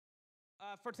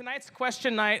For tonight's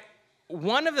question night,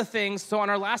 one of the things, so on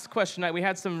our last question night, we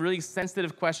had some really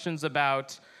sensitive questions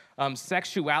about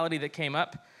sexuality that came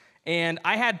up. And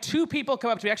I had two people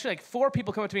come up to me, actually like four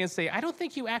people come up to me and say, I don't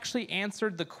think you actually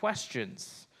answered the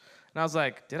questions. And I was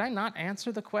like, did I not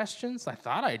answer the questions? I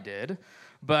thought I did.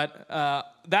 But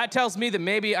that tells me that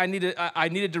maybe I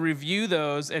needed to review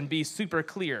those and be super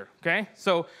clear, okay?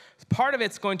 So part of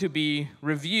it's going to be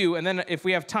review, and then if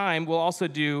we have time, we'll also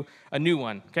do a new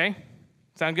one, okay?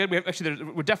 Sound good? We're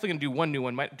definitely going to do one new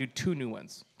one, might do two new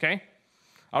ones, okay?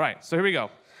 All right, so here we go.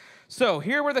 So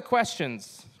here were the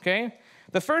questions, okay?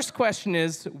 The first question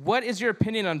is, what is your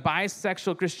opinion on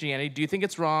bisexual Christianity? Do you think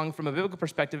it's wrong? From a biblical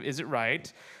perspective, is it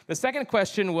right? The second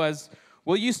question was,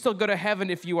 will you still go to heaven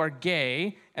if you are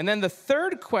gay? And then the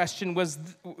third question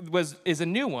is a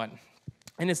new one,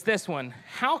 and it's this one.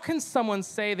 How can someone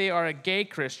say they are a gay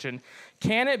Christian?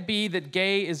 Can it be that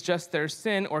gay is just their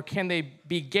sin, or can they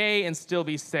be gay and still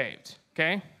be saved?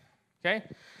 Okay? Okay?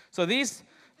 So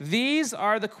these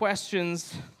are the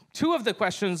questions. Two of the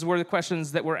questions were the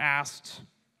questions that were asked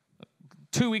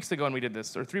 2 weeks ago when we did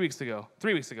this, or 3 weeks ago.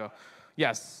 3 weeks ago.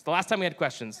 Yes, the last time we had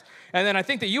questions. And then I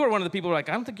think that you were one of the people who were like,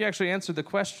 I don't think you actually answered the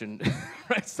question.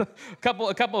 Right? So a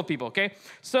couple of people, okay?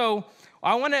 So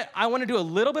I want to do a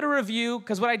little bit of review,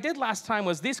 because what I did last time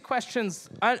was these questions,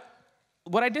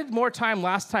 what I did more time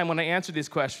last time when I answered these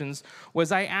questions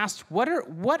was I asked, what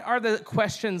are the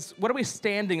questions, what are we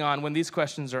standing on when these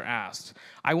questions are asked?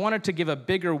 I wanted to give a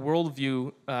bigger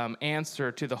worldview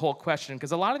answer to the whole question,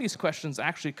 because a lot of these questions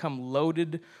actually come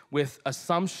loaded with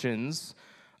assumptions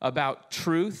about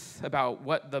truth, about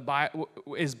what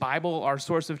is Bible our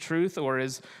source of truth, or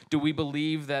do we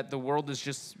believe that the world is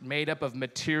just made up of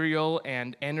material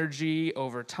and energy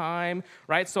over time,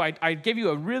 right? So I give you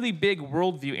a really big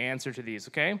worldview answer to these,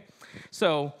 okay?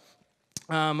 So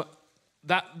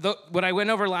what I went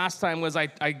over last time was I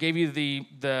gave you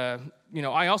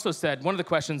I also said one of the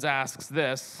questions asks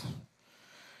this,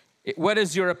 what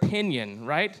is your opinion,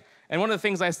 right? And one of the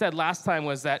things I said last time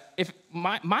was that if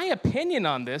my opinion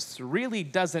on this really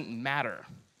doesn't matter,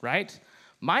 right?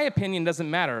 My opinion doesn't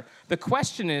matter. The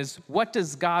question is, what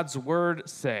does God's word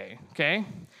say, okay?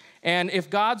 And if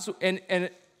God's, and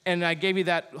I gave you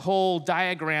that whole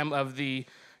diagram of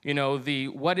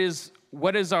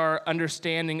what is our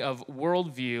understanding of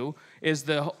worldview, is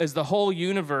the whole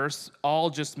universe all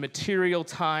just material,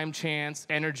 time, chance,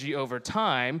 energy over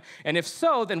time? And if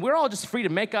so, then we're all just free to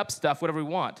make up stuff, whatever we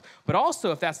want. But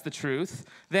also, if that's the truth,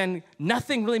 then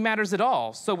nothing really matters at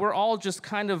all. So we're all just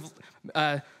kind of,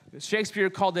 Shakespeare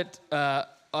called it,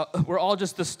 we're all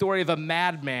just the story of a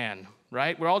madman,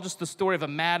 right? We're all just the story of a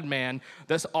madman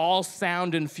that's all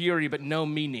sound and fury but no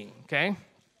meaning, okay?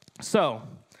 So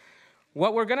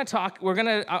what we're going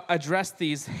to address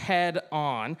these head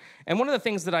on. And one of the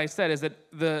things that I said is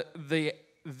that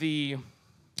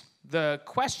the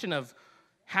question of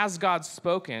has God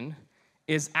spoken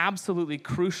is absolutely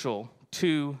crucial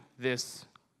to these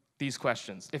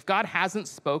questions. If God hasn't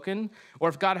spoken, or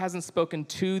if God hasn't spoken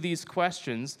to these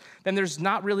questions, then there's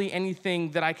not really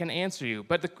anything that I can answer you.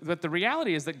 But the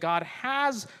reality is that God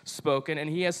has spoken, and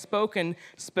he has spoken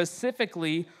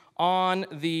specifically on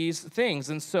these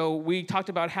things. And so we talked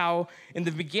about how in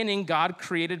the beginning God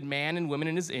created man and woman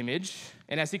in his image,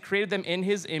 and as he created them in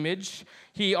his image,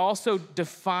 he also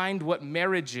defined what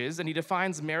marriage is, and he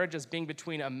defines marriage as being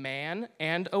between a man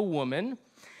and a woman.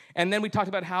 And then we talked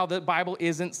about how the Bible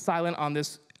isn't silent on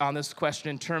this question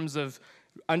in terms of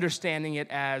understanding it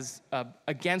as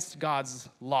against God's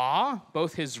law,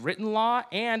 both his written law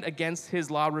and against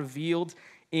his law revealed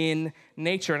in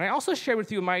nature. And I also shared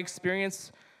with you my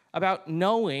experience about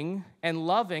knowing and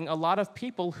loving a lot of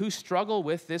people who struggle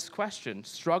with this question,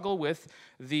 struggle with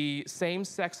the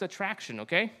same-sex attraction,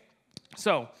 okay?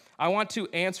 So I want to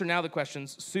answer now the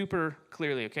questions super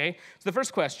clearly, okay? So the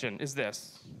first question is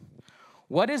this.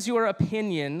 What is your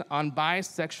opinion on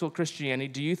bisexual Christianity?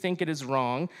 Do you think it is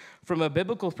wrong? From a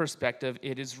biblical perspective,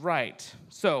 it is right.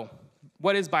 So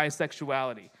what is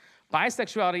bisexuality?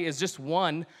 Bisexuality is just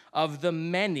one of the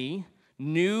many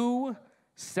new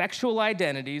sexual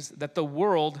identities that the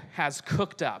world has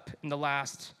cooked up in the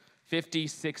last 50,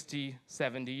 60,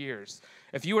 70 years.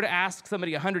 If you were to ask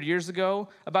somebody 100 years ago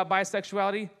about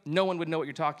bisexuality, no one would know what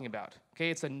you're talking about.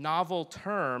 Okay, it's a novel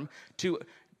term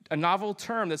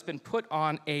that's been put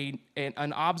on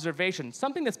an observation,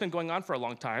 something that's been going on for a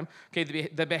long time. Okay,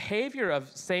 the behavior of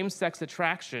same-sex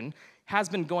attraction has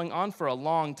been going on for a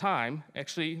long time.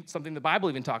 Actually, something the Bible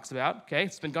even talks about, okay?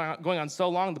 It's been going on so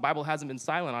long, the Bible hasn't been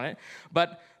silent on it.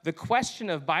 But the question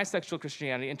of bisexual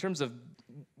Christianity, in terms of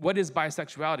what is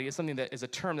bisexuality, is something that is a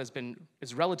term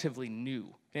is relatively new.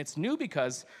 And it's new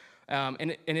because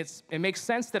It makes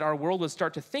sense that our world would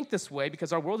start to think this way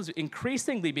because our world is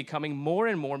increasingly becoming more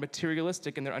and more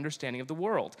materialistic in their understanding of the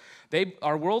world. The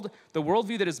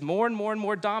worldview that is more and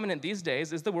more dominant these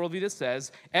days is the worldview that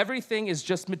says everything is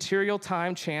just material,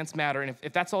 time, chance, matter. And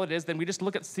if that's all it is, then we just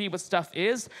see what stuff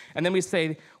is, and then we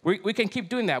say we can keep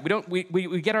doing that.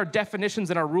 We get our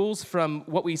definitions and our rules from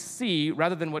what we see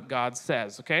rather than what God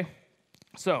says. Okay,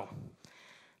 so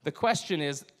the question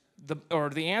is,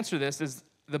 the answer to this is,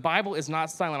 the Bible is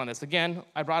not silent on this. Again,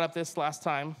 I brought up this last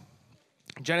time.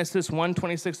 Genesis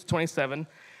 1:26-27.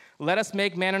 Let us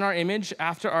make man in our image,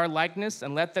 after our likeness,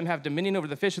 and let them have dominion over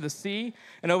the fish of the sea,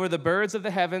 and over the birds of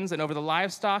the heavens, and over the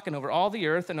livestock, and over all the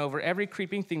earth, and over every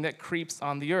creeping thing that creeps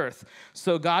on the earth.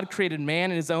 So God created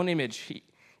man in his own image.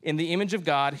 In the image of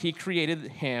God, he created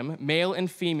him. Male and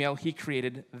female, he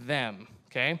created them.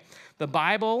 Okay? The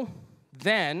Bible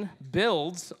then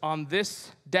builds on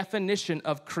this definition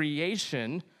of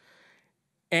creation,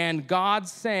 and God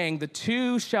saying the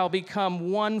two shall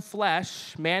become one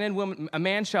flesh, man and woman. A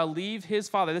man shall leave his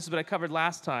father, this is what I covered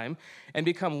last time, and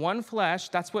become one flesh.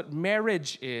 That's what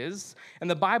marriage is. And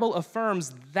the Bible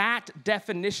affirms that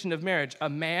definition of marriage, a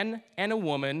man and a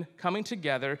woman coming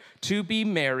together to be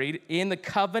married in the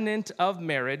covenant of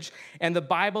marriage. And the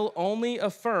Bible only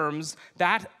affirms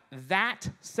that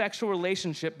sexual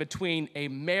relationship between a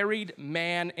married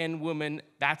man and woman,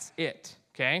 that's it,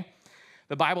 okay?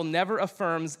 The Bible never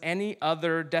affirms any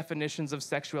other definitions of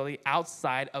sexuality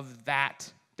outside of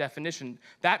that definition.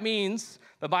 That means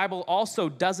the Bible also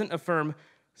doesn't affirm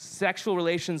sexual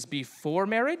relations before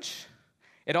marriage.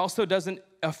 It also doesn't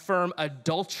affirm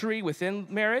adultery within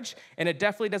marriage, and it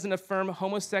definitely doesn't affirm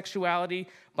homosexuality,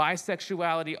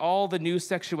 bisexuality, all the new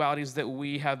sexualities that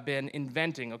we have been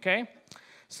inventing, okay?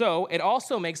 So it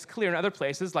also makes clear in other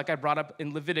places, like I brought up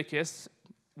in Leviticus,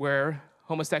 where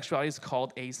homosexuality is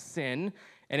called a sin,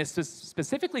 and it's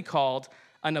specifically called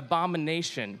an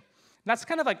abomination. That's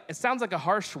kind of like, it sounds like a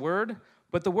harsh word,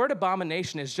 but the word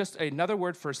abomination is just another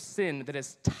word for sin that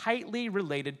is tightly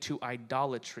related to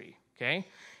idolatry, okay?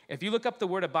 If you look up the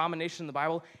word abomination in the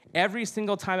Bible, every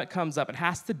single time it comes up, it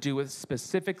has to do with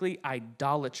specifically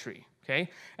idolatry, okay?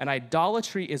 And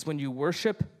idolatry is when you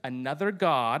worship another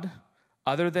god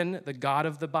other than the God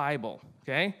of the Bible,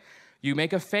 okay? You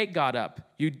make a fake god up.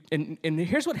 And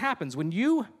here's what happens. When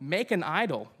you make an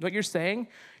idol, what you're saying,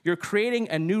 you're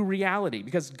creating a new reality,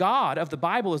 because God of the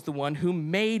Bible is the one who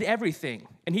made everything,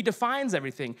 and he defines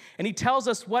everything, and he tells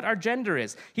us what our gender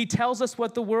is. He tells us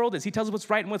what the world is. He tells us what's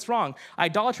right and what's wrong.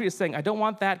 Idolatry is saying, I don't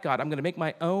want that God. I'm going to make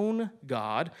my own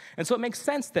God. And so it makes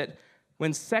sense that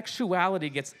when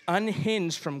sexuality gets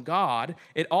unhinged from God,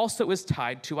 it also is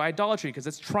tied to idolatry, because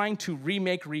it's trying to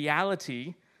remake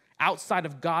reality outside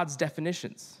of God's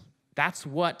definitions. That's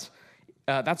one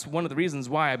of the reasons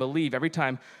why I believe every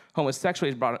time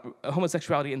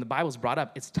homosexuality in the Bible is brought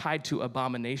up, it's tied to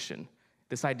abomination,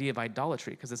 this idea of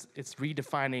idolatry, because it's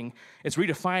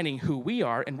redefining who we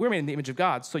are, and we're made in the image of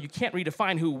God, so you can't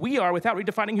redefine who we are without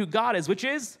redefining who God is, which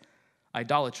is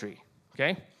idolatry,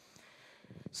 okay?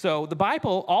 So the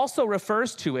Bible also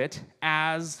refers to it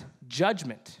as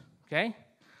judgment, okay?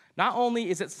 Not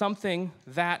only is it something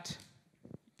that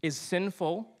is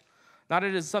sinful, not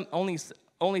it is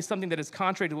only something that is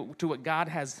contrary to what God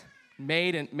has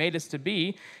made us to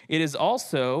be, it is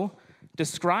also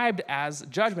described as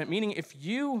judgment, meaning if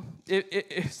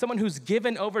someone who's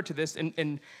given over to this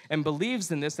and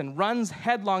believes in this and runs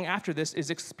headlong after this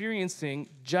is experiencing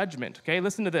judgment, okay?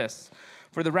 Listen to this.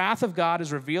 For the wrath of God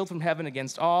is revealed from heaven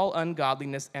against all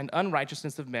ungodliness and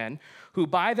unrighteousness of men, who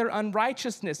by their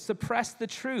unrighteousness suppress the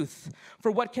truth.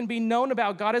 For what can be known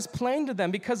about God is plain to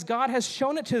them, because God has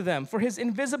shown it to them. For his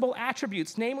invisible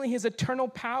attributes, namely his eternal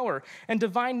power and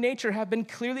divine nature, have been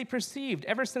clearly perceived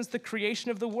ever since the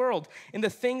creation of the world in the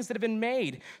things that have been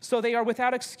made. So they are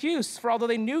without excuse, for although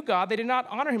they knew God, they did not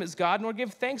honor him as God, nor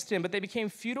give thanks to him, but they became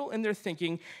futile in their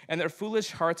thinking, and their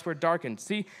foolish hearts were darkened.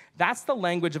 See, that's the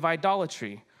language of idolatry.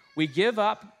 We give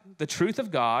up the truth of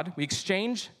God. We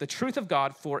exchange the truth of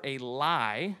God for a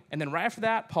lie. And then right after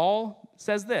that, Paul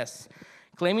says this,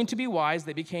 claiming to be wise,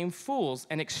 they became fools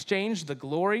and exchanged the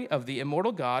glory of the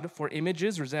immortal God for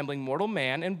images resembling mortal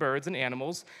man and birds and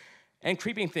animals and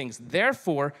creeping things.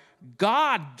 Therefore,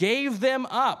 God gave them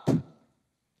up.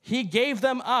 He gave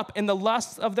them up in the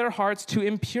lusts of their hearts to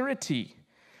impurity,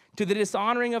 to the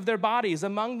dishonoring of their bodies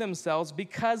among themselves,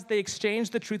 because they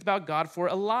exchanged the truth about God for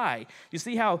a lie. You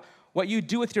see how what you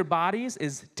do with your bodies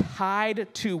is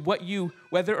tied to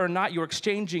whether or not you're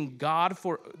exchanging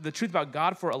the truth about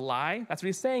God for a lie? That's what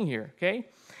he's saying here, okay?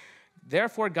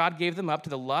 Therefore, God gave them up to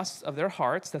the lusts of their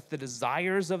hearts, that's the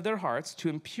desires of their hearts, to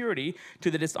impurity, to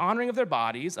the dishonoring of their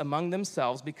bodies among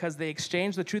themselves, because they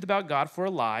exchanged the truth about God for a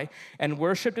lie, and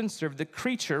worshipped and served the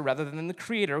creature rather than the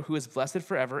Creator, who is blessed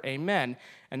forever. Amen.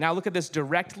 And now look at this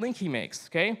direct link he makes,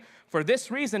 okay? For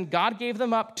this reason, God gave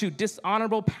them up to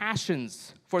dishonorable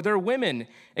passions. For their women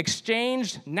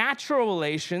exchanged natural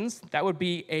relations, that would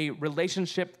be a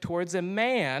relationship towards a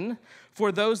man,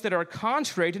 for those that are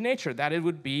contrary to nature, that it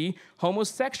would be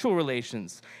homosexual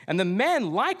relations. And the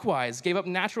men likewise gave up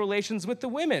natural relations with the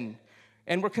women,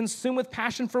 and were consumed with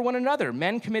passion for one another,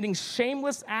 men committing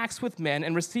shameless acts with men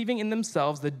and receiving in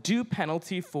themselves the due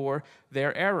penalty for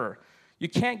their error. You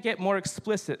can't get more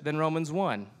explicit than Romans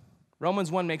 1.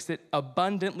 Romans 1 makes it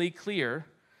abundantly clear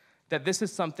that this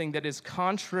is something that is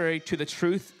contrary to the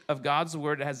truth of God's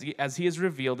word as he has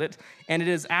revealed it, and it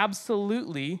is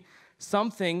absolutely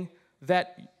something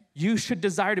that you should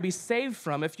desire to be saved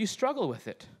from if you struggle with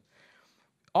it.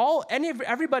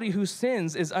 Everybody who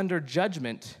sins is under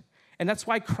judgment, and that's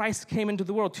why Christ came into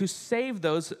the world, to save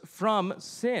those from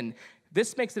sin.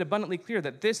 This makes it abundantly clear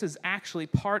that this is actually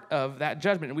part of that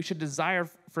judgment, and we should desire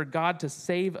for God to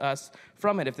save us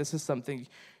from it if this is something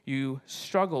you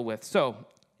struggle with. So,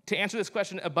 to answer this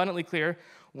question abundantly clear,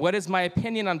 what is my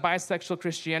opinion on bisexual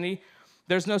Christianity?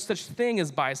 There's no such thing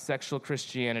as bisexual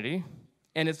Christianity.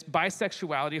 And it's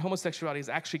bisexuality, homosexuality is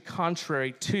actually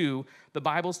contrary to the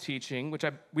Bible's teaching,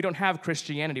 we don't have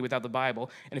Christianity without the Bible.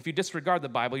 And if you disregard the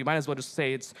Bible, you might as well just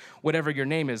say it's whatever your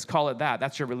name is, call it that.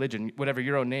 That's your religion, whatever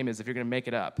your own name is, if you're going to make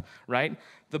it up, right?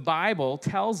 The Bible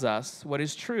tells us what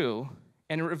is true,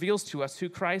 and it reveals to us who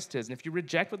Christ is. And if you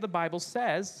reject what the Bible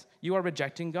says, you are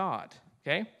rejecting God,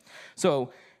 okay?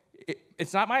 So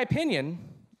it's not my opinion.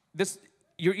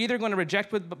 You're either going to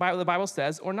reject what the Bible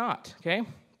says or not, okay?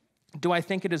 Do I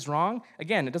think it is wrong?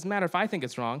 Again, it doesn't matter if I think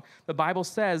it's wrong. The Bible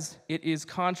says it is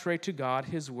contrary to God,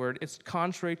 his word. It's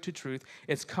contrary to truth.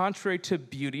 It's contrary to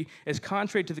beauty. It's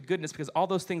contrary to the goodness, because all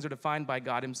those things are defined by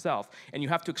God himself. And you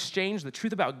have to exchange the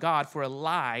truth about God for a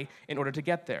lie in order to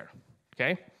get there,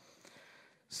 okay?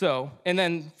 So, and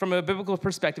then from a biblical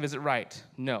perspective, is it right?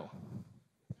 No.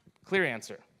 Clear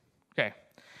answer. Okay.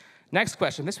 Next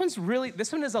question. This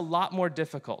one is a lot more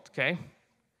difficult, okay?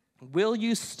 Will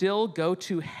you still go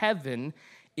to heaven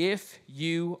if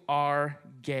you are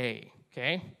gay?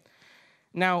 Okay?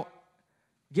 Now,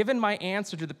 given my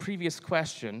answer to the previous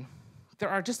question, there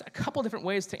are just a couple different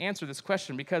ways to answer this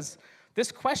question, because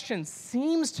this question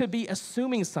seems to be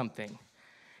assuming something.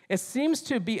 It seems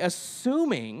to be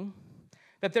assuming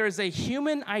that there is a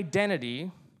human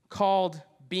identity called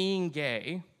being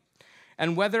gay,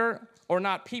 and whether or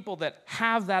not people that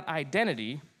have that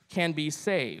identity can be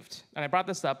saved. And I brought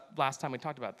this up last time we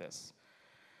talked about this.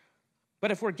 But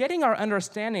if we're getting our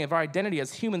understanding of our identity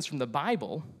as humans from the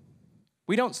Bible,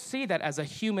 we don't see that as a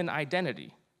human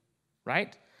identity,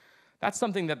 right? That's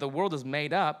something that the world has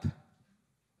made up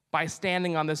by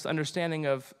standing on this understanding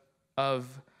of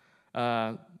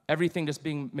everything just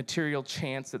being material,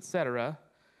 chance, etc.,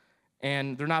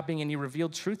 and there not being any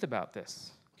revealed truth about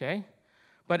this, okay?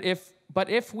 But if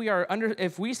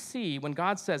we see when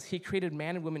God says he created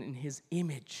man and woman in his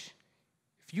image,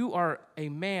 if you are a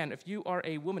man, if you are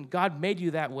a woman, God made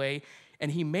you that way, and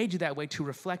he made you that way to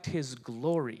reflect his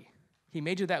glory. He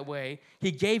made you that way.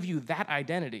 He gave you that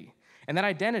identity. And that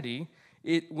identity,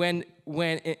 when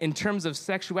in terms of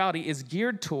sexuality, is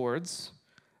geared towards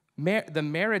the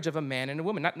marriage of a man and a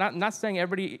woman. Not saying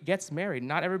everybody gets married.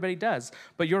 Not everybody does.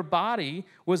 But your body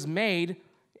was made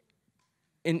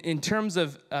in terms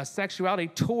of sexuality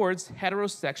towards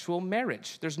heterosexual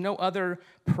marriage. There's no other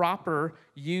proper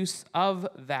use of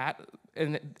that,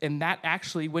 and that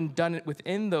actually, when done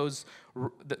within those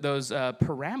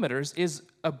parameters, is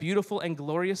a beautiful and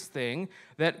glorious thing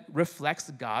that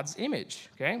reflects God's image,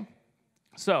 okay?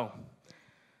 So,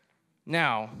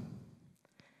 now,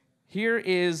 here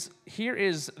is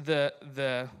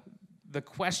the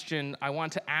question I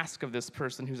want to ask of this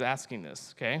person who's asking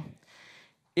this, okay?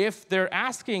 If they're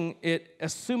asking it,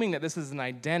 assuming that this is an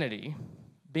identity,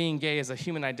 being gay is a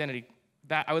human identity,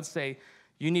 that I would say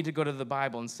you need to go to the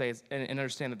Bible and say and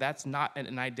understand that that's not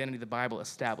an identity the Bible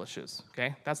establishes.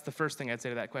 Okay, that's the first thing I'd say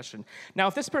to that question. Now,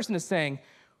 if this person is saying,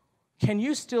 can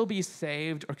you still be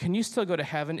saved, or can you still go to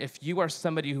heaven if you are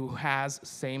somebody who has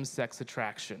same-sex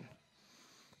attraction?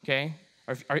 Okay,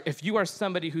 or if you are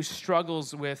somebody who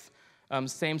struggles with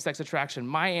same-sex attraction,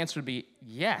 my answer would be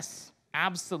yes.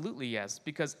 Absolutely yes,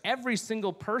 because every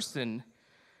single person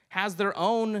has their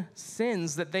own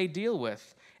sins that they deal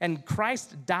with. And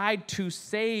Christ died to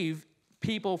save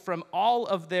people from all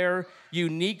of their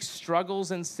unique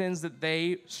struggles and sins that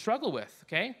they struggle with,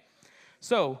 okay?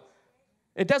 So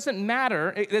It doesn't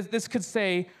matter. This could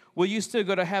say, will you still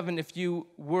go to heaven if you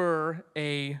were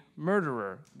a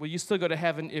murderer? Will you still go to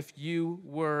heaven if you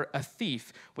were a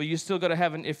thief? Will you still go to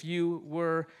heaven if you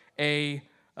were a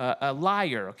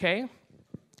liar, okay?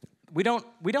 We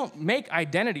don't make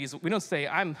identities. We don't say,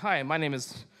 hi, my name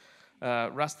is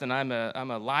Rusten,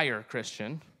 I'm a liar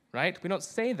Christian, right? We don't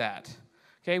say that,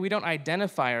 okay? We don't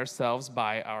identify ourselves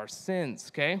by our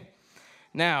sins, okay?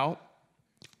 Now,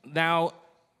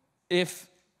 if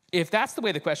that's the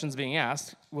way the question's being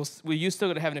asked, will you still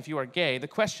go to heaven if you are gay? The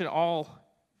question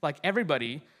like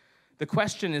everybody, the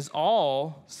question is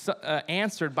all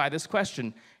answered by this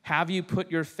question. Have you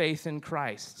put your faith in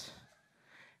Christ?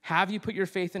 Have you put your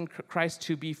faith in Christ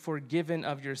to be forgiven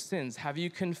of your sins? Have you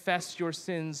confessed your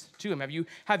sins to him?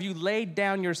 Have you laid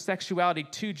down your sexuality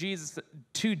to Jesus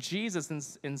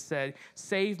and said,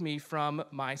 save me from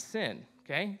my sin?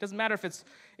 Okay? It doesn't matter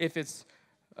if it's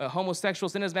homosexual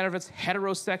sin, it doesn't matter if it's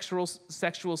heterosexual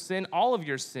sexual sin. All of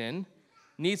your sin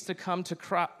needs to come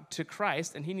to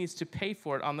Christ, and he needs to pay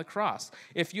for it on the cross.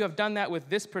 If you have done that with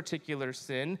this particular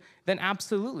sin, then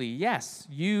absolutely, yes,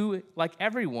 you, like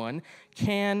everyone,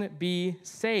 can be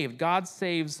saved. God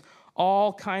saves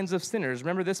all kinds of sinners.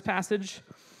 Remember this passage?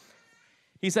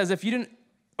 He says,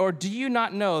 do you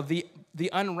not know the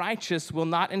unrighteous will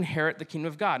not inherit the kingdom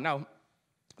of God? Now,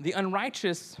 the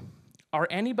unrighteous are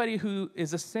anybody who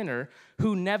is a sinner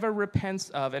who never repents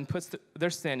of and puts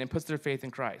their sin and puts their faith in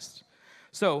Christ.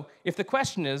 So if the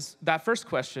question is, that first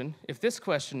question, if this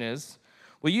question is,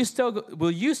 will you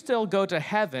still go to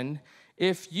heaven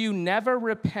if you never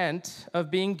repent of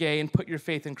being gay and put your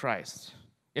faith in Christ?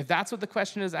 If that's what the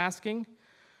question is asking,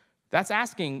 that's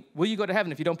asking, will you go to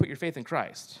heaven if you don't put your faith in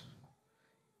Christ?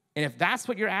 And if that's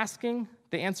what you're asking,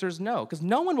 the answer is no, because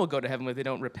no one will go to heaven if they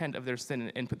don't repent of their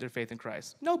sin and put their faith in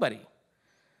Christ. Nobody.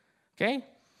 Okay?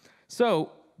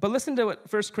 So, but listen to what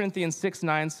 1 Corinthians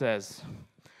 6:9 says.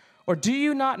 Or do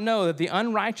you not know that the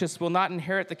unrighteous will not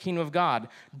inherit the kingdom of God?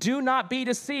 Do not be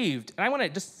deceived. And I want to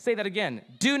just say that again.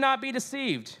 Do not be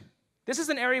deceived. This is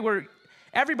an area where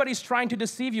everybody's trying to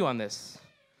deceive you on this.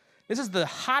 This is the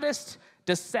hottest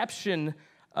deception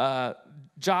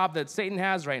job that Satan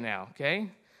has right now,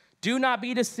 okay? Do not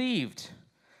be deceived.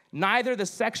 Neither the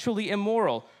sexually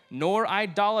immoral, nor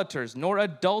idolaters, nor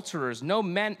adulterers, nor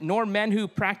men who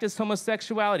practice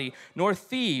homosexuality, nor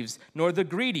thieves, nor the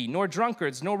greedy, nor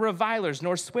drunkards, nor revilers,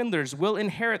 nor swindlers will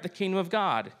inherit the kingdom of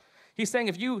God. He's saying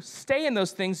if you stay in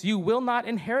those things, you will not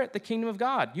inherit the kingdom of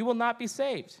God. You will not be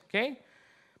saved, okay?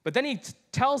 But then he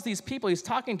tells these people he's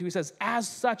talking to, he says, as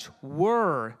such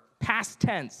were, past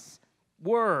tense,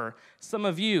 were some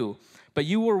of you, but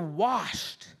you were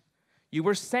washed. You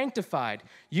were sanctified.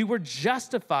 You were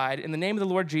justified in the name of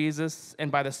the Lord Jesus and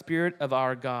by the Spirit of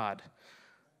our God.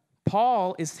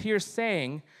 Paul is here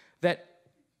saying that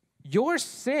your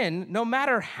sin, no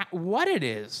matter what it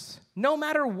is,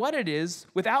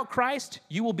 without Christ,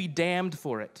 you will be damned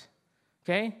for it,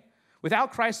 okay?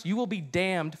 Without Christ, you will be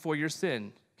damned for your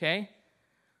sin, okay?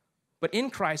 But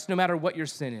in Christ, no matter what your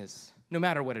sin is, no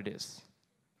matter what it is,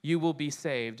 you will be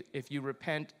saved if you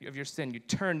repent of your sin. You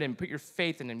turn to him, put your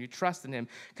faith in him, you trust in him,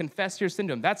 confess your sin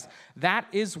to him. That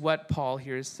is what Paul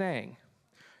here is saying.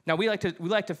 Now, we like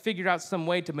to figure out some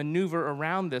way to maneuver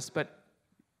around this, but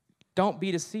don't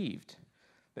be deceived.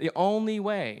 The only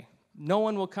way, no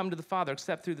one will come to the Father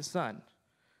except through the Son,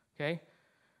 okay?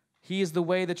 He is the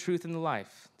way, the truth, and the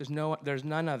life. There's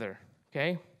none other,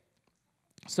 okay?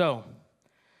 So,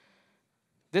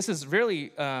 this is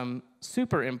really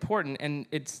super important, and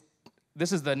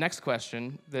this is the next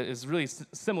question that is really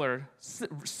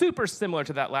super similar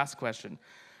to that last question.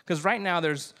 Because right now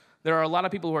there are a lot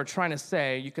of people who are trying to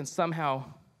say you can somehow,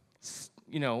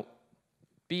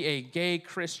 be a gay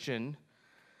Christian,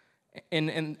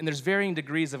 and there's varying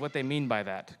degrees of what they mean by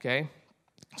that, okay?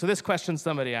 So this question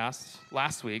somebody asked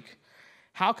last week,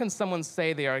 how can someone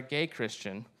say they are a gay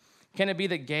Christian? Can it be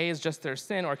that gay is just their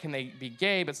sin, or can they be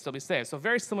gay but still be saved? So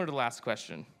very similar to the last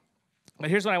question. But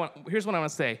here's what I want to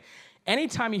say.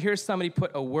 Anytime you hear somebody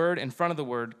put a word in front of the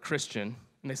word Christian,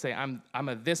 and they say, I'm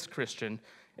a this Christian,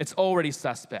 it's already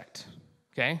suspect,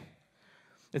 okay?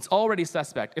 It's already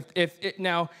suspect.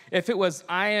 If it was,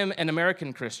 I am an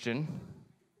American Christian,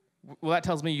 well, that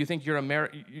tells me you think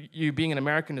you being an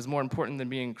American is more important than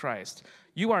being Christ.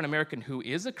 You are an American who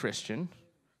is a Christian,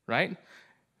 right?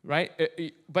 Right?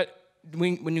 But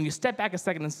when you step back a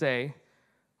second and say,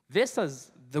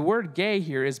 the word gay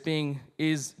here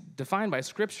is defined by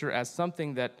Scripture as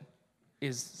something that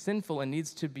is sinful and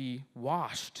needs to be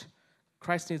washed.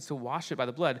 Christ needs to wash it by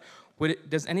the blood.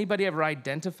 Does anybody ever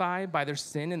identify by their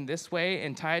sin in this way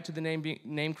and tie it to the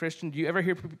name Christian? Do you ever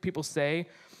hear people say,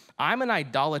 I'm an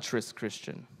idolatrous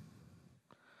Christian.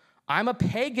 I'm a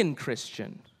pagan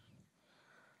Christian.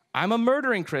 I'm a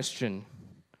murdering Christian.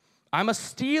 I'm a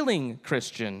stealing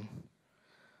Christian.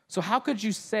 So how could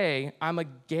you say I'm a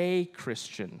gay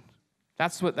Christian?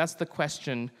 That's the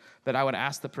question that I would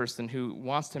ask the person who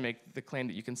wants to make the claim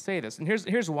that you can say this. And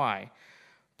here's why.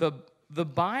 The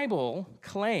Bible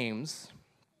claims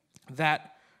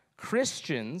that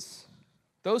Christians,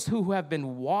 those who have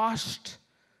been washed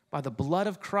by the blood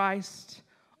of Christ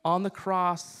on the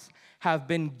cross, have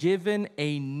been given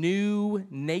a new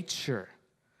nature,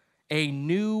 a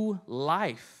new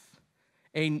life.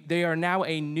 They are now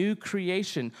a new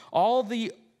creation. All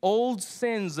the old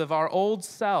sins of our old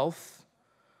self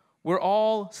were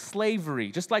all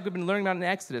slavery, just like we've been learning about in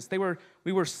Exodus.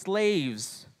 We were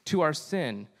slaves to our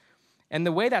sin. And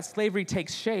the way that slavery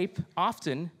takes shape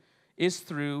often is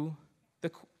through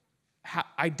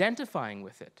identifying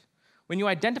with it. When you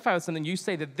identify with something, you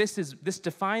say that this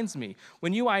defines me.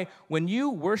 When you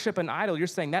worship an idol, you're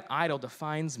saying that idol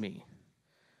defines me.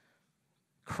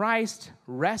 Christ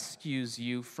rescues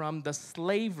you from the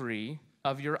slavery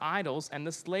of your idols and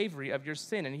the slavery of your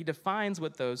sin, and he defines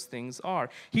what those things are.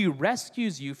 He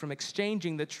rescues you from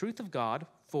exchanging the truth of God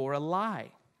for a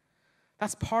lie.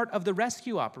 That's part of the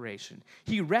rescue operation.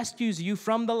 He rescues you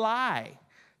from the lie,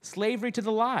 slavery to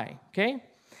the lie, okay?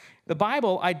 The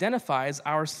Bible identifies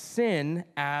our sin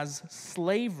as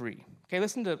slavery. Okay,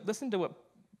 listen to what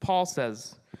Paul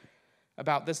says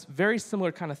about this very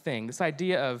similar kind of thing, this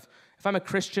idea of, if I'm a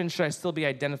Christian, should I still be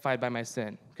identified by my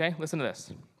sin? Okay, listen to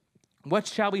this. What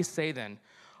shall we say then?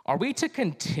 Are we to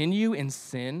continue in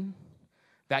sin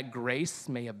that grace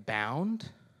may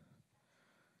abound?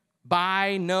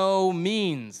 By no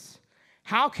means.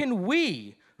 How can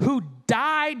we who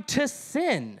died to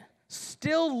sin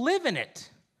still live in it?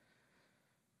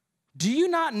 Do you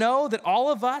not know that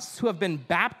all of us who have been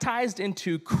baptized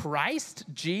into Christ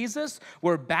Jesus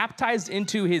were baptized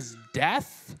into his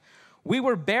death? We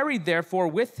were buried, therefore,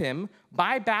 with him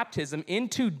by baptism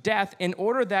into death, in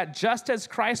order that just as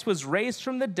Christ was raised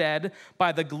from the dead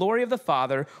by the glory of the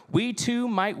Father, we too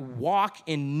might walk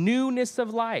in newness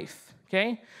of life.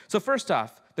 Okay? So first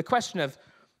off, the question of,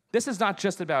 this is not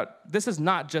just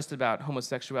about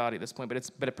homosexuality at this point,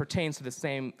 but it pertains to the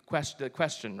same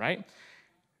question, right?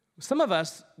 Some of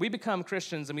us, we become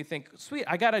Christians and we think, sweet,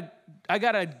 I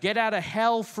gotta get out of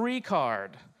hell free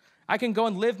card. I can go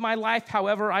and live my life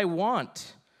however I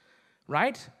want,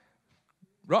 right?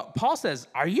 Paul says,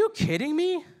 are you kidding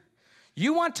me?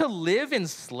 You want to live in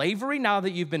slavery now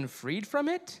that you've been freed from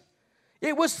it?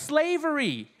 It was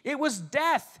slavery. It was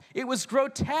death. It was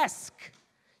grotesque.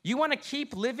 You want to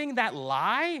keep living that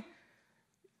lie?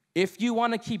 If you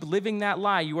want to keep living that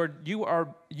lie, you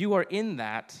are in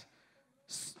that.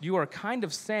 You are kind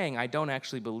of saying, I don't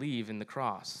actually believe in the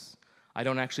cross. I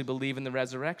don't actually believe in the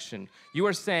resurrection. You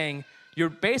are saying, you're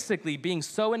basically being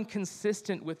so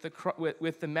inconsistent with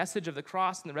the message of the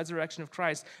cross and the resurrection of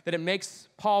Christ that it makes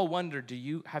Paul wonder,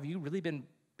 have you really been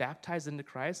baptized into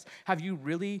Christ? Have you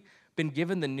really been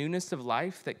given the newness of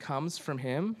life that comes from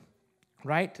him?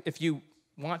 Right? If you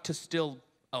want to still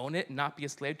own it and not be a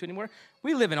slave to it anymore.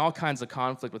 We live in all kinds of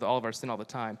conflict with all of our sin all the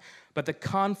time. But the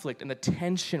conflict and the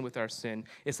tension with our sin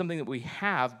is something that we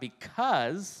have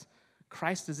because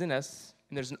Christ is in us,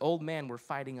 and there's an old man we're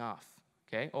fighting off,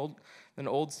 okay? An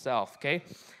old self, okay?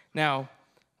 Now,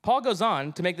 Paul goes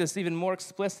on to make this even more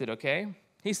explicit, okay?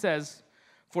 He says,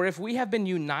 for if we have been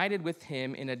united with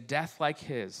him in a death like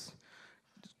his,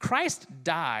 Christ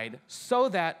died so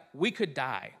that we could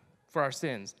die for our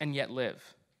sins and yet live.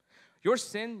 Your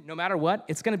sin, no matter what,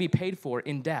 it's going to be paid for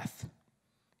in death,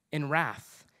 in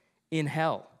wrath, in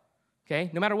hell,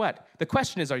 okay? No matter what. The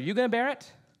question is, are you going to bear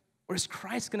it? Or is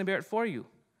Christ going to bear it for you?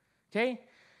 Okay?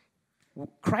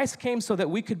 Christ came so that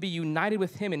we could be united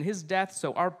with him in his death,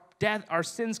 so our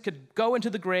sins could go into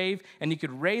the grave, and he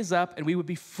could raise up, and we would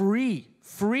be free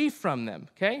from them,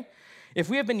 okay? If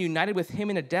we have been united with him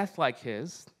in a death like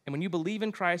his, and when you believe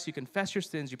in Christ, you confess your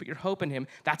sins, you put your hope in him,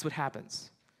 that's what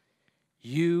happens.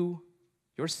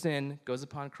 Your sin goes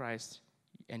upon Christ,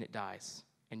 and it dies,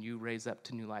 and you raise up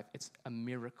to new life. It's a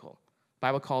miracle. The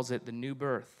Bible calls it the new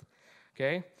birth,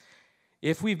 okay?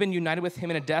 If we've been united with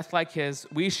him in a death like his,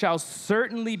 we shall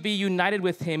certainly be united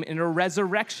with him in a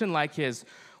resurrection like his.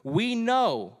 We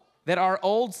know that our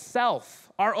old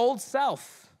self,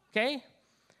 okay?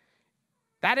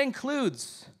 That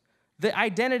includes the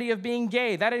identity of being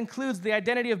gay. That includes the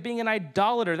identity of being an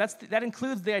idolater. That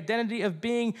includes the identity of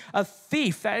being a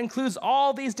thief. That includes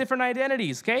all these different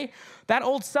identities, okay? That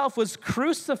old self was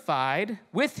crucified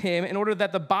with him in order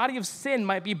that the body of sin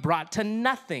might be brought to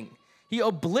nothing. He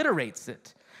obliterates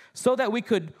it. so that we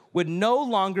would no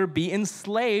longer be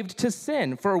enslaved to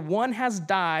sin. For one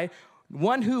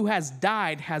who has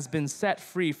died has been set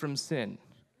free from sin.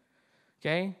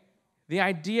 Okay? The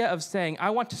idea of saying, I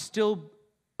want to still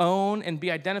own and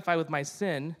be identified with my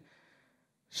sin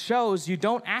shows you're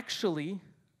not actually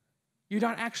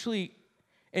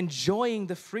enjoying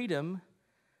the freedom.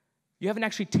 You haven't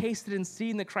actually tasted and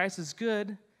seen that Christ is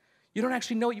good. You don't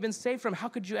actually know what you've been saved from. How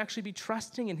could you actually be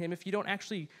trusting in him if you don't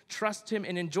actually trust him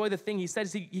and enjoy the thing he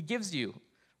says he gives you,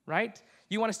 right?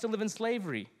 You want to still live in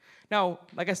slavery. Now,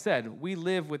 like I said, we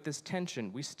live with this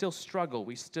tension. We still struggle.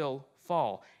 We still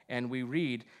fall. And we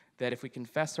read that if we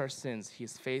confess our sins, he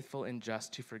is faithful and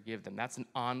just to forgive them. That's an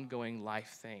ongoing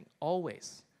life thing,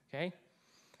 always, okay?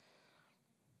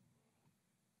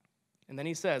 And then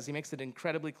he makes it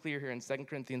incredibly clear here in 2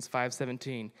 Corinthians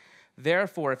 5:17.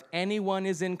 Therefore, if anyone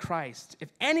is in Christ,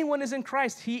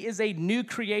 he is a new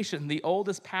creation. The old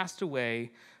has passed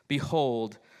away.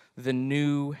 Behold, the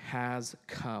new has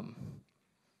come.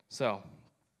 So,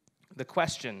 the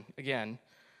question, again,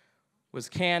 was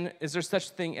is there such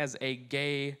a thing as a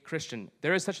gay Christian?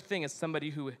 There is such a thing as somebody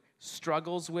who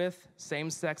struggles with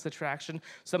same-sex attraction,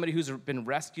 somebody who's been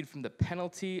rescued from the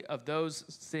penalty of those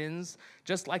sins,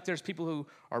 just like there's people who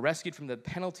are rescued from the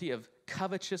penalty of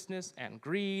covetousness and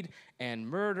greed and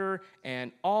murder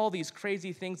and all these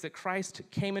crazy things that Christ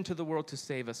came into the world to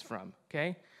save us from,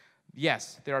 okay?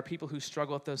 Yes, there are people who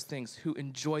struggle with those things, who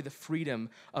enjoy the freedom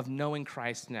of knowing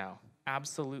Christ now.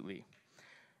 Absolutely.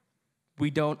 We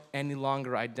don't any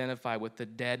longer identify with the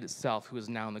dead self who is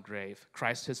now in the grave.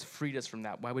 Christ has freed us from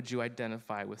that. Why would you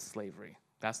identify with slavery?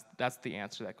 That's the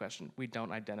answer to that question. We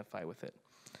don't identify with it.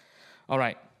 All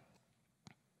right.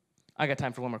 I got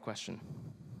time for one more question.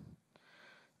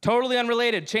 Totally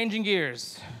unrelated, changing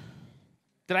gears.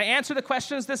 Did I answer the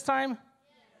questions this time?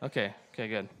 Okay,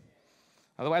 good.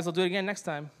 Otherwise, I'll do it again next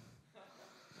time.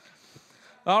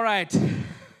 All right. You're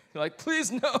like,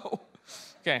 please no.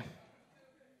 Okay.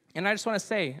 And I just want to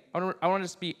say, I want to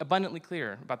just be abundantly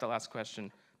clear about that last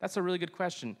question. That's a really good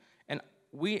question. And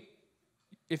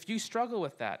if you struggle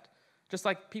with that, just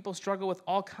like people struggle with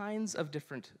all kinds of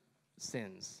different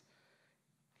sins,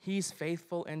 he's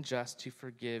faithful and just to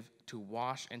forgive, to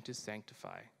wash, and to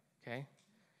sanctify, okay?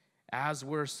 As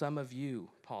were some of you,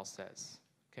 Paul says,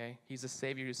 okay? He's a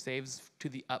Savior who saves to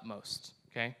the utmost,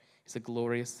 okay? He's a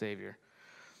glorious Savior.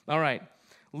 All right.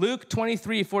 Luke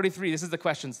 23:43, this is the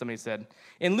question somebody said.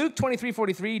 In Luke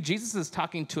 23:43, Jesus is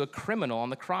talking to a criminal on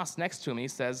the cross next to him. He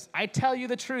says, I tell you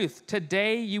the truth,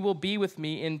 today you will be with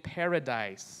me in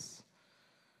paradise.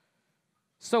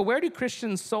 So where do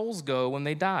Christian souls go when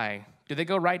they die? Do they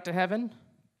go right to heaven?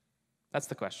 That's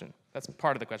the question. That's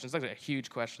part of the question. It's actually a huge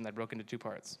question that broke into two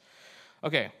parts.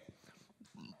 Okay.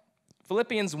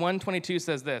 Philippians 1:22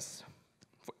 says this,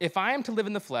 if I am to live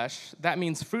in the flesh, that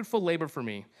means fruitful labor for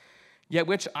me. Yet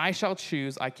which I shall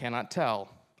choose, I cannot tell.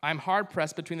 I'm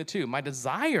hard-pressed between the two. My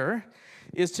desire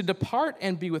is to depart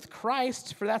and be with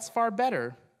Christ, for that's far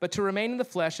better. But to remain in the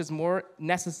flesh is more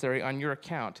necessary on your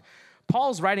account.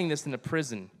 Paul's writing this in a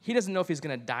prison. He doesn't know if he's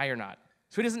going to die or not.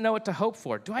 So he doesn't know what to hope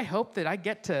for. Do I hope that I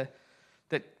get to,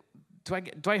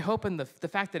 do I hope in the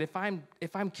fact that if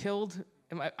I'm killed,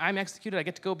 I'm executed, I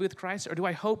get to go be with Christ? Or do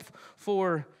I hope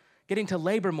for getting to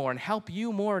labor more and help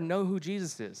you more know who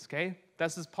Jesus is, okay?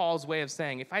 This is Paul's way of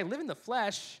saying, if I live in the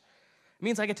flesh, it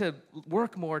means I get to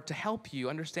work more to help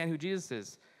you understand who Jesus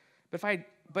is.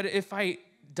 But if I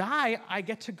die, I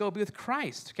get to go be with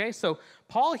Christ, okay? So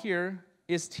Paul here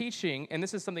is teaching, and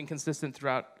this is something consistent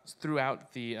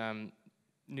throughout the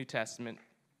New Testament,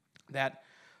 that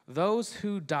those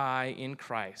who die in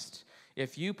Christ,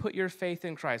 if you put your faith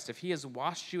in Christ, if he has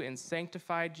washed you and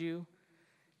sanctified you,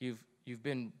 you've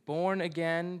been born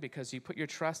again because you put your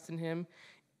trust in him.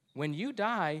 When you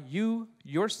die,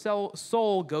 your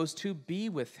soul goes to be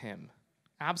with him.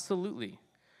 Absolutely.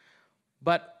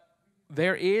 But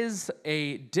there is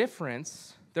a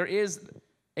difference. There is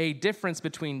a difference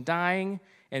between dying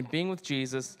and being with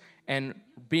Jesus and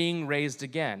being raised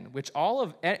again, which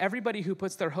everybody who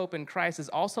puts their hope in Christ is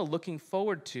also looking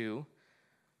forward to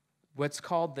what's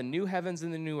called the new heavens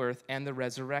and the new earth and the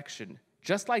resurrection.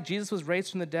 Just like Jesus was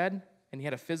raised from the dead and he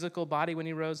had a physical body when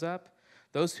he rose up,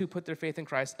 those who put their faith in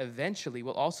Christ eventually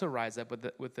will also rise up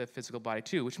with the physical body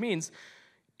too, which means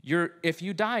if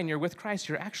you die and you're with Christ,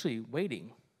 you're actually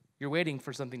waiting. You're waiting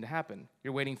for something to happen.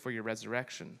 You're waiting for your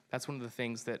resurrection. That's one of the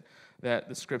things that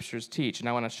the scriptures teach, and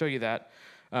I want to show you that,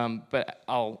 but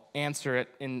I'll answer it,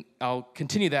 and I'll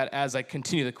continue that as I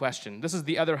continue the question. This is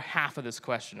the other half of this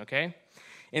question, okay?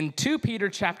 In 2 Peter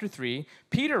chapter 3,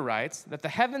 Peter writes that the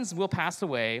heavens will pass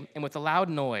away and with a loud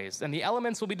noise, and the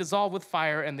elements will be dissolved with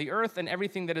fire, and the earth and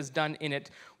everything that is done in it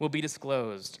will be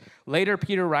disclosed. Later,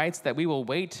 Peter writes that we will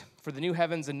wait for the new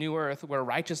heavens and new earth where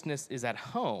righteousness is at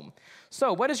home.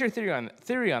 So what is your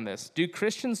theory on this? Do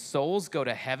Christian souls go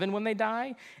to heaven when they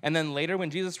die? And then later when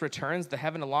Jesus returns, the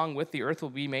heaven along with the earth will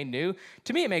be made new?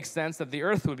 To me, it makes sense that the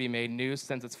earth would be made new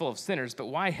since it's full of sinners, but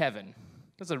why heaven?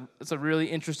 That's a really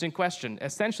interesting question.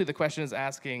 Essentially, the question is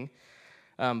asking,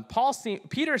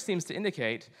 Peter seems to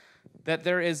indicate that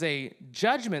there is a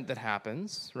judgment that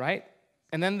happens, right?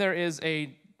 And then there is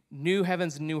a new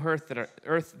heavens and new earth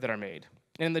that are made.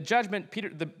 And in the judgment,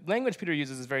 the language Peter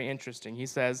uses is very interesting. He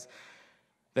says,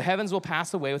 the heavens will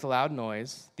pass away with a loud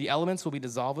noise, the elements will be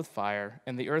dissolved with fire,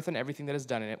 and the earth and everything that is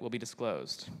done in it will be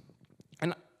disclosed.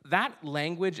 And that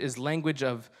language is language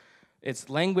of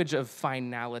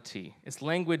finality. It's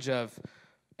language of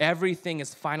everything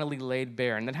is finally laid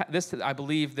bare. And I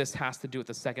believe this has to do with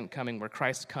the second coming where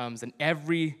Christ comes and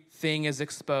everything is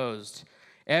exposed.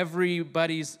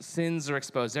 Everybody's sins are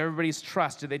exposed. Everybody's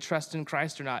trust, do they trust in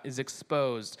Christ or not, is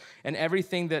exposed. And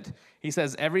everything that, he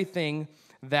says, everything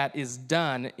that is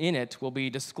done in it will be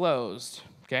disclosed,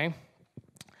 okay?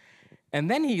 And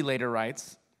then he later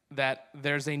writes that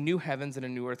there's a new heavens and a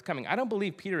new earth coming. I don't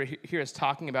believe Peter here is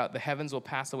talking about the heavens will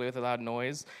pass away with a loud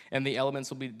noise and the elements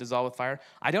will be dissolved with fire.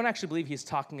 I don't actually believe he's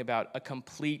talking about a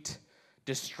complete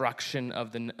destruction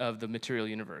of the material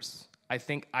universe. I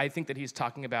think that he's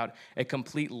talking about a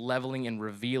complete leveling and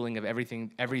revealing of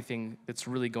everything that's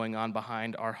really going on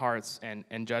behind our hearts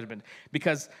and judgment.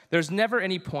 Because there's never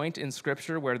any point in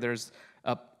Scripture where there's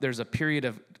a period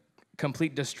of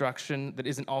complete destruction that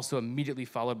isn't also immediately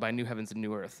followed by new heavens and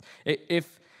new earth.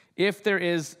 If there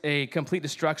is a complete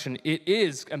destruction, it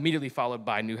is immediately followed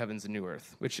by new heavens and new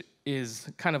earth, which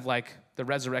is kind of like the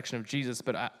resurrection of Jesus,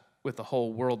 but with the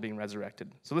whole world being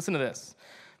resurrected. So listen to this.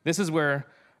 This is where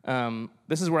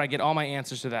I get all my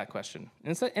answers to that question,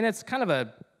 and it's kind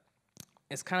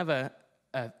of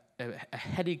a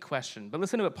heady question. But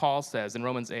listen to what Paul says in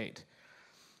Romans 8.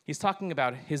 He's talking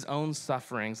about his own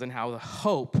sufferings and how the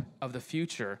hope of the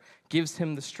future gives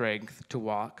him the strength to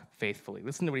walk faithfully.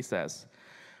 Listen to what he says.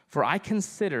 For I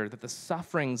consider that the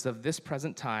sufferings of this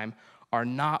present time are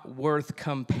not worth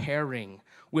comparing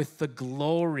with the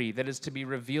glory that is to be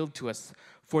revealed to us.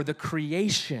 For the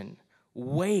creation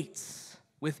waits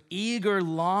with eager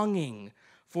longing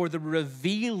for the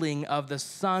revealing of the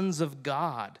sons of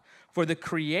God. For the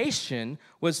creation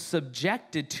was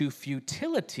subjected to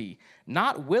futility,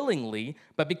 not willingly,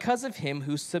 but because of him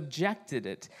who subjected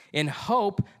it, in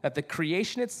hope that the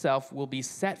creation itself will be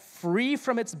set free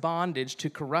from its bondage to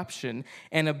corruption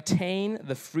and obtain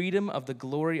the freedom of the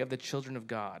glory of the children of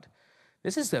God.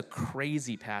 This is a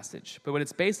crazy passage, but what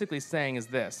it's basically saying is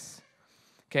this,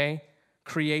 okay?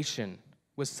 Creation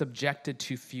was subjected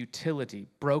to futility,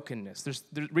 brokenness. There's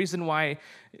the reason why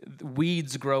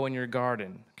weeds grow in your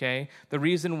garden, okay? The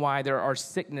reason why there are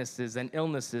sicknesses and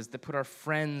illnesses that put our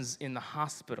friends in the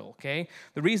hospital, okay?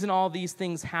 The reason all these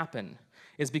things happen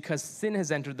is because sin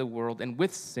has entered the world, and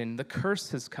with sin, the curse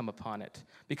has come upon it.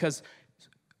 Because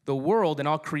the world and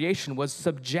all creation was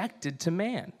subjected to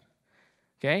man,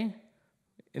 okay?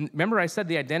 And remember I said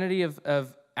the identity of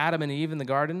Adam and Eve in the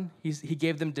garden, he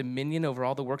gave them dominion over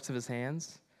all the works of his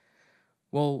hands.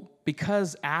 Well,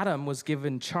 because Adam was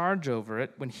given charge over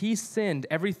it, when he sinned,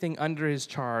 everything under his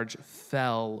charge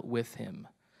fell with him.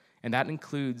 And that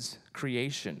includes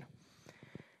creation.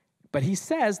 But he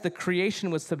says the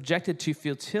creation was subjected to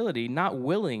futility, not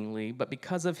willingly, but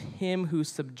because of him who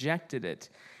subjected it,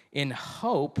 in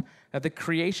hope that the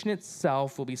creation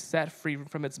itself will be set free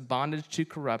from its bondage to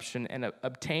corruption and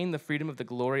obtain the freedom of the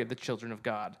glory of the children of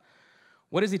God.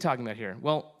 What is he talking about here?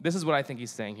 Well, this is what I think he's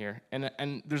saying here.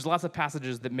 And there's lots of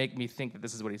passages that make me think that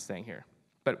this is what he's saying here.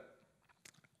 But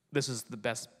this is the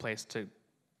best place to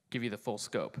give you the full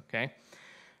scope, okay?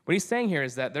 What he's saying here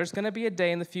is that there's going to be a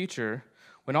day in the future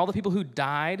when all the people who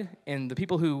died and the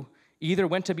people who either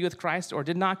went to be with Christ or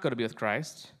did not go to be with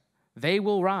Christ, they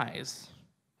will rise.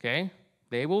 Okay?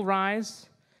 They will rise,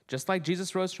 just like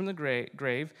Jesus rose from the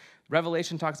grave.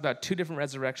 Revelation talks about two different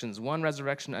resurrections. One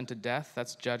resurrection unto death,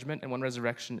 that's judgment, and one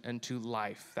resurrection unto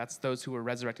life. That's those who were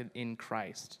resurrected in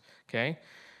Christ. Okay?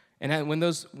 And then when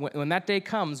that day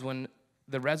comes, when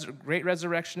the great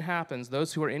resurrection happens,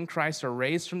 those who are in Christ are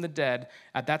raised from the dead.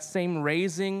 At that same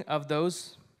raising of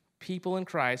those people in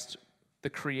Christ, the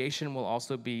creation will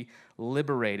also be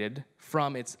liberated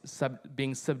from its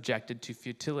being subjected to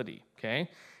futility. Okay?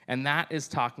 And that is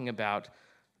talking about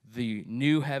the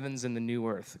new heavens and the new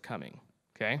earth coming,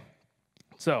 okay?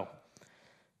 So,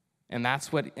 And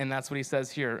that's what he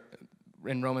says here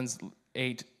in Romans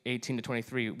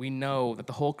 8:18-23. We know that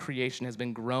the whole creation has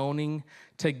been groaning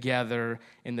together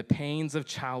in the pains of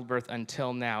childbirth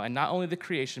until now. And not only the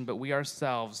creation, but we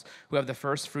ourselves, who have the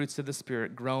first fruits of the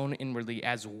Spirit, groan inwardly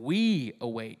as we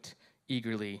await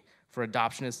eagerly for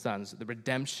adoption as sons, the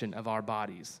redemption of our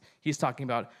bodies. He's talking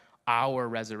about our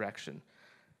resurrection.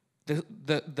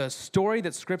 The story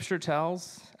that Scripture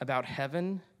tells about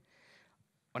heaven,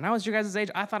 when I was your guys' age,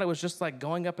 I thought it was just like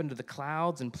going up into the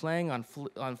clouds and playing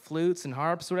on flutes and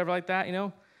harps or whatever like that, you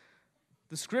know?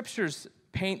 The Scriptures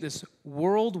paint this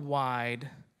worldwide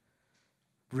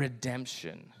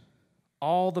redemption.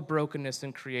 All the brokenness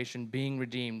in creation being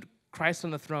redeemed. Christ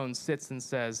on the throne sits and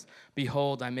says,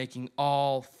 "Behold, I'm making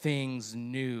all things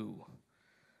new."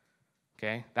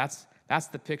 Okay? That's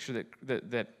the picture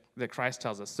that Christ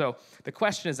tells us. So the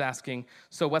question is asking,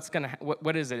 so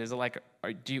what is it? Is it like,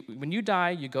 when you die,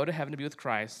 you go to heaven to be with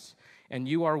Christ, and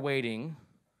you are waiting,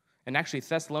 and actually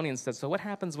Thessalonians said, so what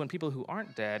happens when people who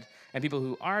aren't dead and people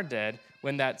who are dead,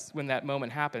 when that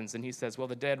moment happens? And he says, well,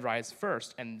 the dead rise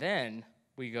first, and then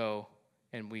we go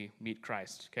and we meet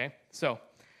Christ, okay? So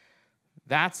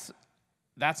that's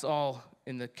all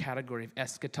in the category of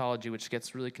eschatology, which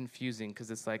gets really confusing because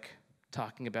it's like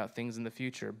talking about things in the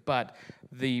future. But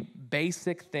the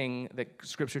basic thing that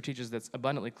Scripture teaches that's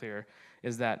abundantly clear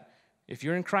is that if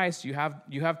you're in Christ, you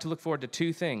have to look forward to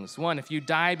two things. One, if you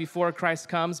die before Christ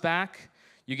comes back,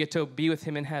 you get to be with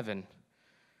him in heaven,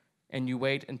 and you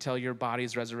wait until your body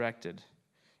is resurrected.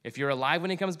 If you're alive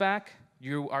when he comes back,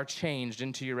 you are changed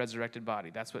into your resurrected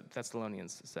body. That's what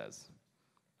Thessalonians says.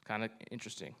 Kind of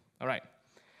interesting. All right.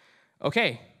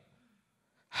 Okay.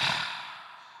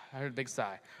 I heard a big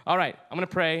sigh. All right, I'm going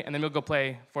to pray, and then we'll go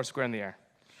play Foursquare in the Air.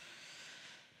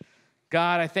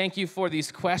 God, I thank you for these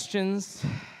questions.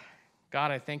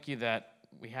 God, I thank you that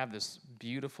we have this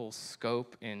beautiful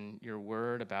scope in your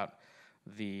word about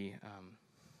the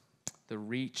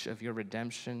reach of your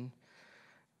redemption.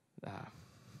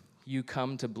 You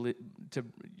come to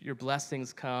your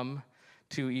blessings come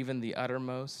to even the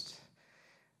uttermost.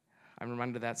 I'm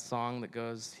reminded of that song that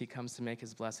goes, he comes to make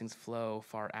his blessings flow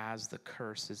far as the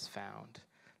curse is found.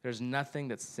 There's nothing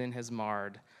that sin has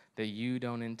marred that you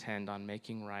don't intend on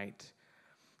making right.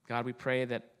 God, we pray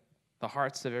that the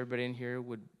hearts of everybody in here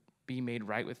would be made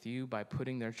right with you by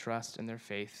putting their trust and their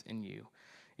faith in you.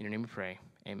 In your name we pray,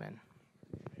 amen.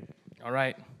 All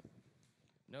right.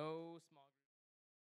 No small